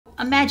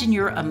Imagine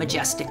you're a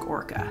majestic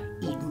orca,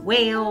 eating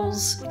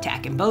whales,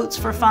 attacking boats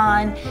for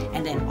fun,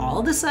 and then all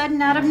of a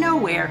sudden, out of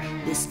nowhere,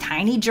 this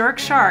tiny jerk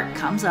shark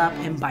comes up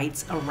and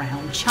bites a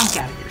round chunk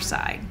out of your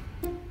side.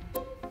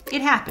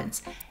 It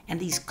happens, and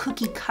these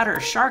cookie-cutter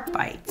shark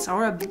bites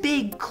are a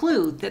big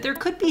clue that there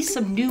could be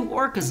some new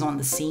orcas on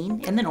the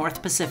scene in the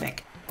North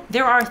Pacific.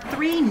 There are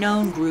 3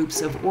 known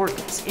groups of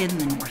orcas in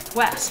the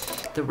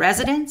Northwest: the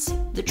residents,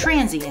 the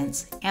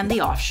transients, and the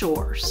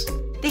offshores.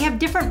 They have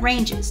different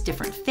ranges,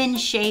 different fin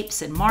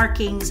shapes and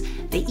markings,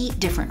 they eat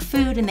different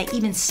food, and they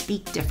even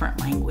speak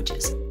different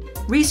languages.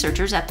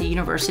 Researchers at the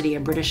University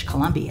of British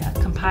Columbia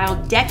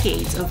compiled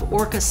decades of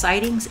orca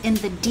sightings in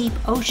the deep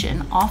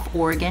ocean off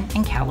Oregon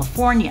and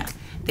California.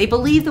 They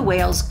believe the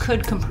whales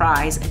could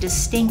comprise a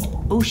distinct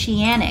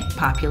oceanic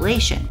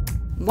population.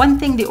 One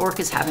thing the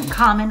orcas have in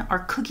common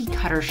are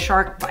cookie-cutter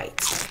shark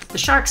bites. The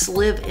sharks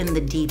live in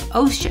the deep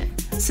ocean,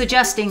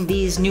 suggesting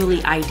these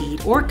newly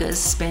ID'd orcas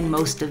spend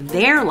most of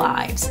their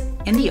lives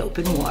in the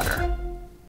open water.